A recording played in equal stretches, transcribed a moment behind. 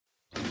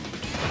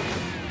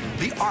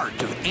The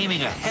art of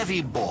aiming a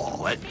heavy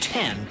ball at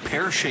 10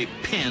 pear-shaped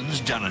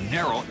pins down a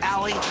narrow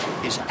alley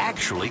is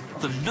actually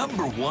the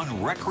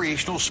 #1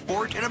 recreational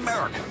sport in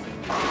America.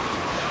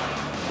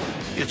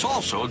 It's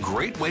also a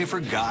great way for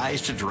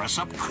guys to dress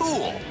up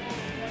cool.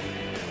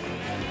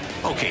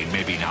 Okay,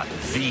 maybe not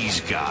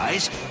these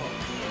guys,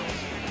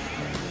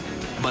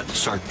 but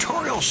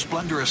sartorial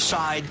splendor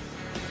aside,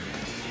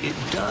 it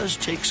does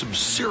take some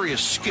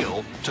serious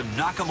skill to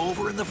knock them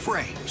over in the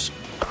frames.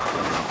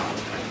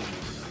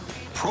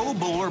 Pro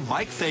bowler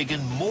Mike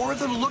Fagan more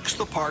than looks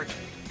the part.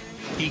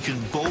 He can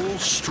bowl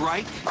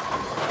strike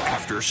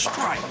after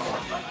strike,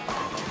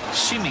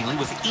 seemingly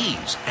with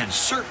ease and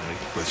certainly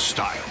with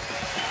style.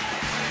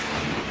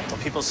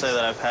 Well, people say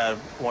that I've had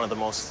one of the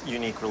most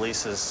unique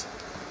releases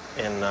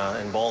in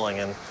bowling,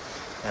 and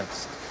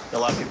a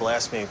lot of people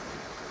ask me,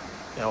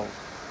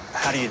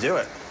 how do you do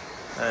it?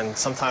 And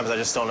sometimes I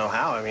just don't know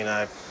how. I mean,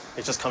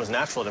 it just comes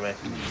natural to me.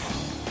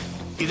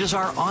 It is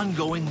our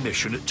ongoing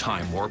mission at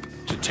Time Warp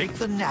to take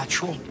the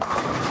natural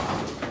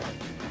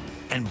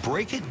and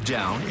break it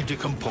down into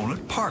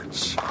component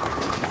parts.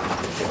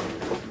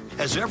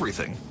 As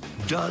everything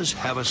does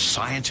have a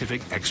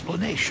scientific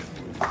explanation.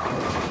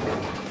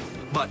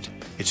 But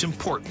it's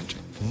important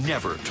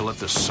never to let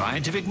the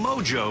scientific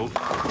mojo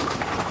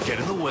get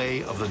in the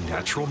way of the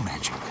natural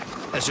magic,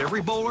 as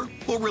every bowler,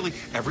 well, really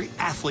every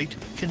athlete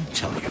can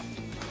tell you.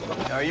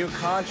 Are you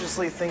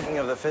consciously thinking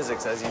of the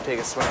physics as you take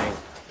a swing?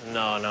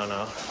 No.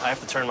 I have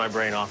to turn my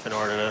brain off in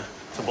order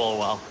to bowl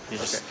well. You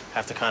just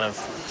have to kind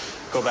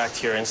of go back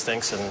to your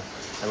instincts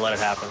and let it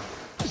happen.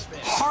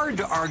 Hard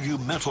to argue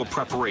mental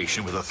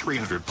preparation with a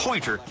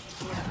 300-pointer,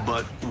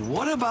 but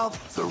what about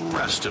the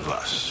rest of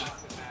us?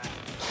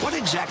 What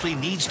exactly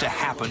needs to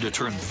happen to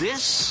turn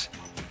this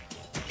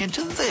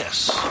into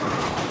this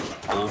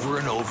over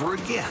and over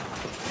again?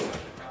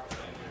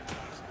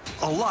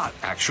 A lot,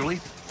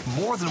 actually.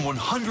 More than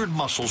 100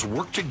 muscles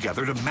work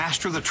together to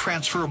master the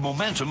transfer of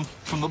momentum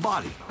from the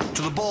body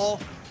to the ball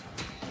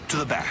to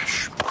the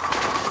bash.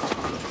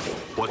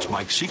 What's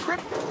Mike's secret?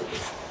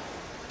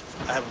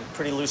 I have a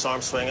pretty loose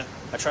arm swing.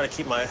 I try to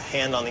keep my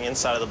hand on the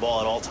inside of the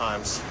ball at all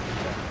times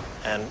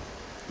and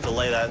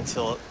delay that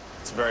until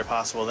it's very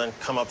possible, then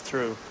come up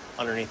through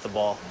underneath the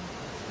ball.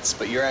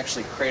 But you're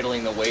actually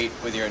cradling the weight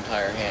with your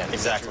entire hand.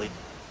 Exactly.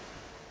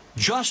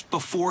 Just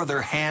before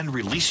their hand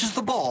releases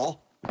the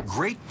ball,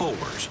 great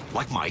bowlers,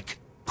 like Mike,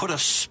 put a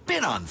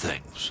spin on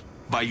things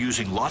by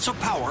using lots of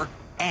power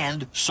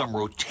and some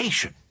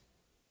rotation.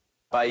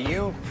 By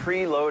you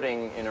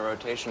preloading in a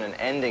rotation and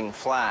ending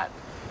flat,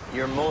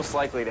 you're most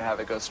likely to have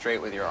it go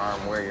straight with your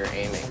arm where you're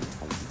aiming.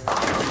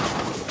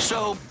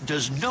 So,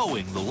 does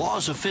knowing the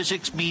laws of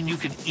physics mean you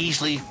can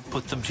easily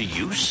put them to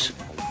use?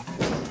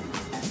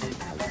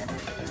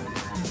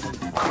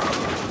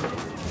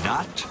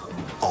 Not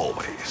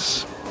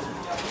always.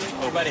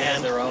 Everybody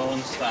has their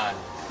own style.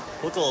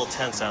 Look a little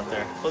tense out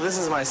there. Well, this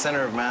is my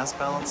center of mass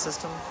balance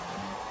system.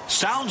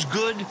 Sounds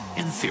good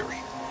in theory.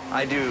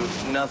 I do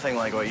nothing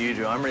like what you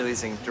do. I'm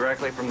releasing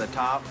directly from the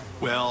top.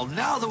 Well,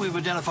 now that we've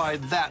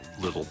identified that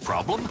little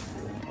problem,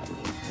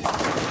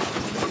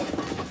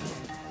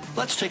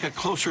 let's take a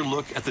closer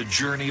look at the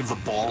journey of the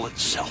ball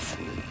itself.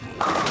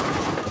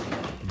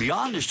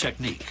 Beyond his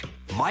technique,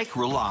 Mike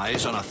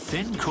relies on a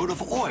thin coat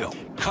of oil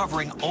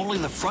covering only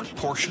the front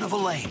portion of a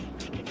lane.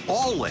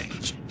 All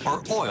lanes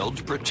are oiled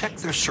to protect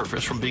their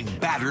surface from being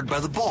battered by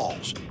the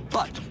balls,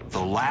 but the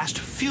last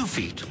few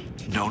feet,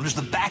 known as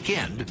the back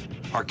end,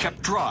 are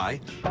kept dry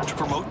to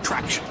promote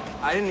traction.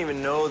 I didn't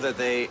even know that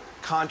they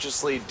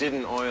consciously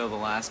didn't oil the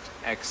last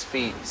X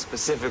feet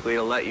specifically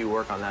to let you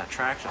work on that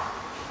traction.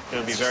 It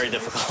would be very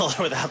difficult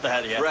without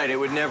that, yeah. Right, it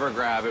would never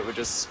grab. It would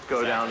just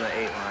go down the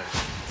 8 line.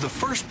 The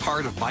first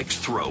part of Mike's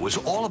throw is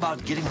all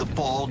about getting the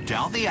ball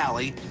down the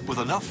alley with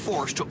enough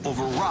force to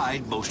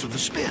override most of the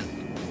spin.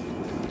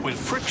 When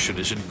friction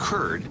is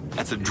incurred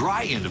at the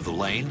dry end of the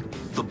lane,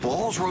 the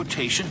ball's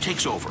rotation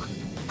takes over,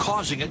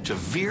 causing it to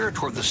veer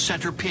toward the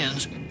center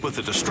pins with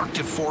the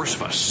destructive force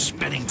of a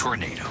spinning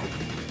tornado.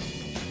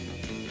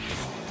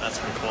 That's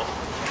pretty cool.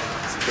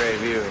 It's a great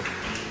view.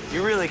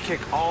 You really kick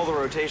all the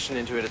rotation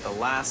into it at the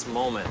last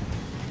moment.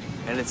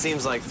 And it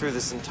seems like through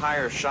this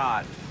entire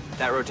shot,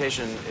 that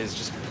rotation is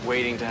just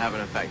waiting to have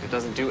an effect. It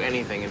doesn't do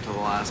anything until the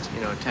last,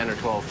 10 or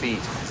 12 feet.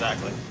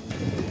 Exactly.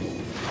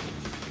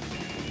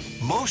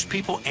 Most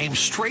people aim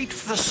straight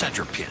for the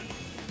center pin,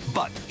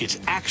 but it's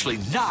actually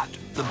not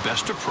the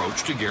best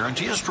approach to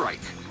guarantee a strike.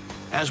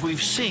 As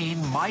we've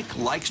seen, Mike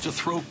likes to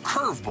throw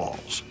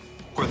curveballs,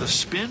 where the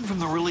spin from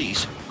the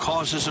release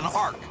causes an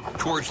arc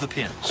towards the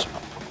pins.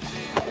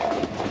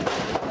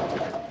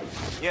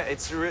 Yeah,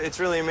 it's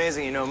really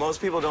amazing. Most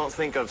people don't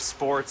think of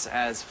sports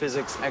as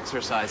physics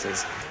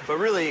exercises. But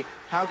really,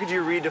 how could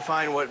you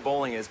redefine what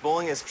bowling is?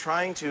 Bowling is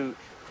trying to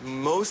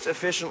most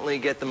efficiently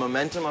get the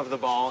momentum of the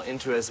ball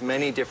into as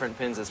many different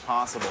pins as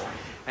possible.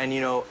 And,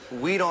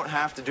 we don't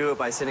have to do it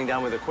by sitting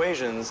down with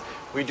equations.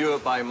 We do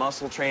it by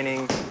muscle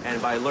training and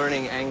by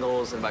learning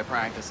angles and by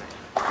practicing.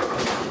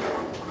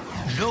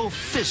 No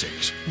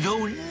physics,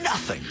 no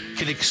nothing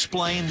can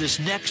explain this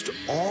next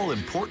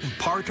all-important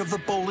part of the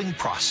bowling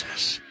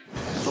process,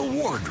 the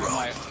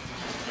wardrobe.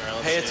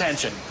 Pay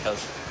attention,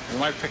 because you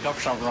might pick up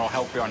something that'll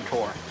help you on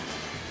tour.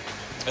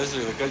 This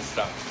is the good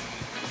stuff.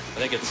 I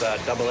think it's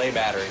AA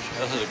batteries.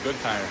 This is a good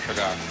kind of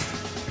cigar.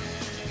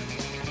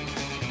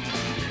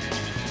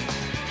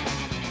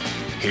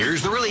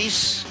 Here's the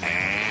release,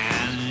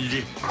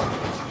 and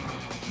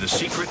the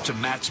secret to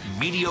Matt's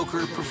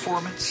mediocre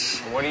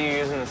performance. What are you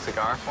using the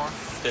cigar for?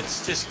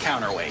 It's just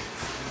counterweight.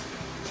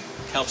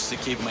 Helps to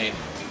keep me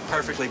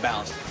perfectly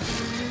balanced.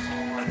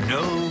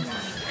 No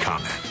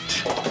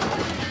comment.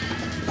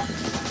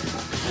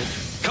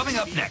 Coming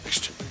up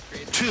next,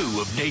 two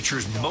of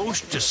nature's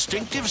most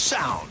distinctive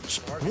sounds.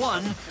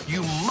 One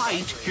you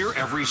might hear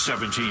every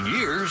 17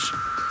 years.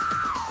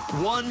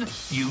 One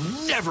you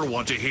never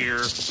want to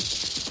hear.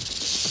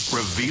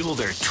 Reveal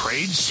their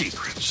trade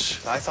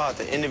secrets. I thought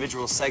the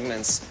individual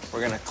segments were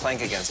going to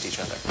clank against each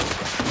other.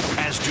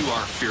 As do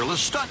our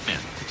fearless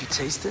stuntmen. Did you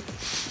taste it?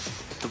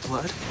 The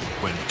blood?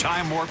 When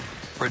Time Warp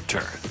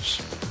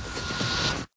returns.